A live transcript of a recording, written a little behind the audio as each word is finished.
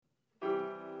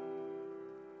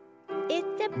It's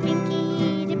the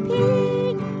Pinky the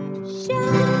Pig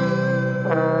Show.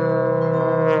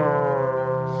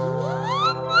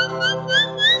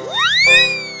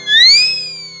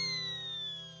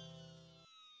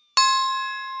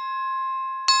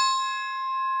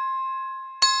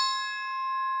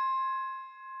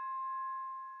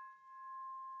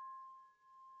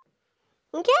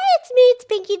 Okay, it's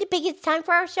Pinky the Pig. It's time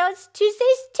for our show. It's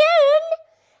Tuesday's Tune.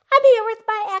 I'm here with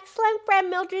my excellent friend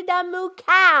Mildred the Moo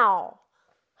Cow.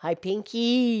 Hi,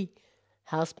 Pinky.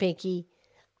 How's Pinky?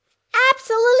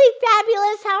 Absolutely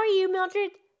fabulous. How are you,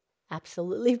 Mildred?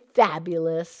 Absolutely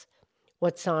fabulous.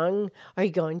 What song are you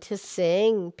going to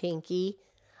sing, Pinky?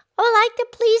 I would like to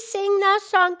please sing the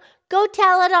song, Go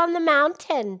Tell It on the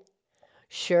Mountain.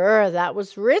 Sure, that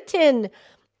was written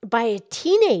by a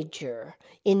teenager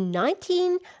in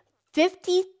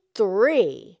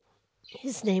 1953.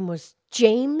 His name was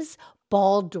James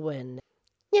Baldwin.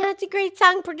 Yeah, it's a great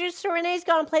song. Producer Renee's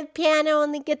going to play the piano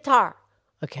and the guitar.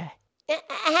 Okay.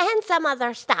 And some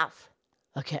other stuff.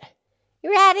 Okay.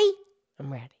 You ready?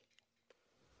 I'm ready.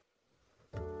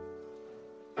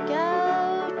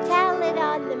 Go tell it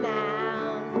on the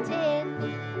mountain,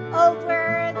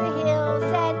 over the hills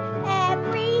and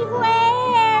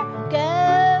everywhere.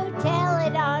 Go tell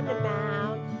it on the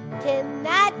mountain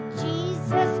that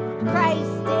Jesus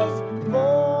Christ is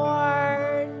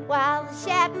born. While the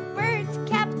shepherds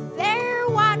kept their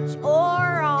watch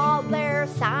o'er all their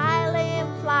silent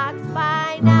flocks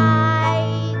by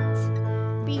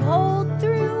night, behold,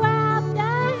 throughout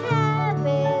the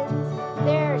heavens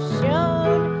there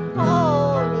shone a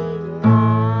holy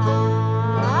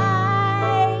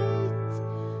light.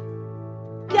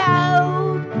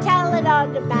 Go tell it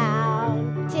on the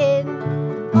mountain,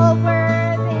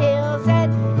 over the hills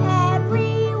and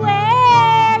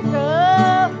everywhere.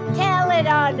 Go tell it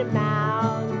on the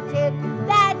mountain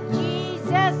that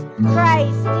Jesus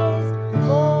Christ is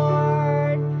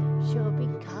born. She'll be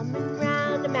coming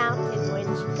round the mountain when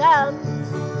she comes.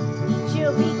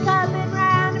 She'll be coming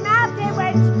round the mountain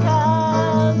when she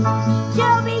comes.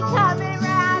 She'll be coming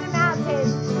round the mountain,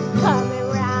 coming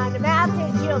round the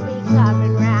mountain. She'll be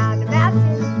coming round the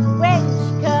mountain when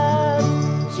she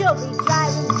comes. She'll be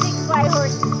driving 6 white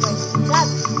horses when she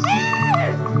comes.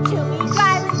 She'll be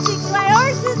driving 6 white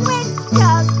horses when she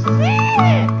comes.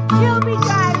 She'll be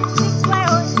driving 6 white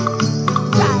horses.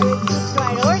 Driving 6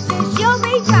 white horses. She'll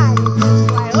be driving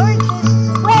 6 white horses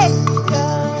when she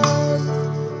comes.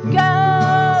 Go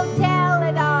tell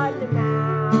it on the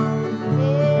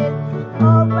mountain,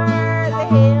 over the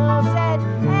hills and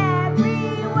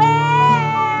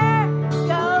everywhere.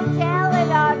 Go tell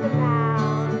it on the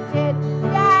mountain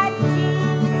that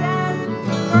Jesus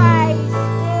Christ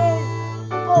is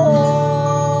born.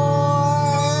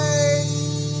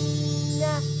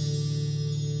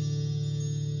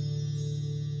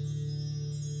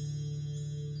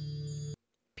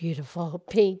 Beautiful,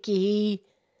 Pinky.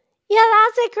 Yeah,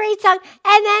 that's a great song.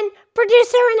 And then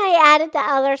producer Renee added the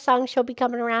other song, She'll Be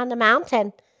Coming Around the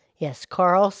Mountain. Yes,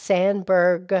 Carl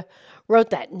Sandburg wrote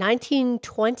that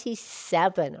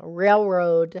 1927, a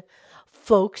railroad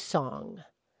folk song.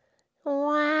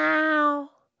 Wow.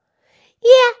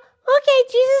 Yeah, okay,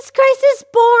 Jesus Christ is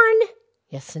born.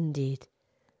 Yes, indeed.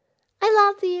 I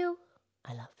love you.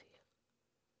 I love you.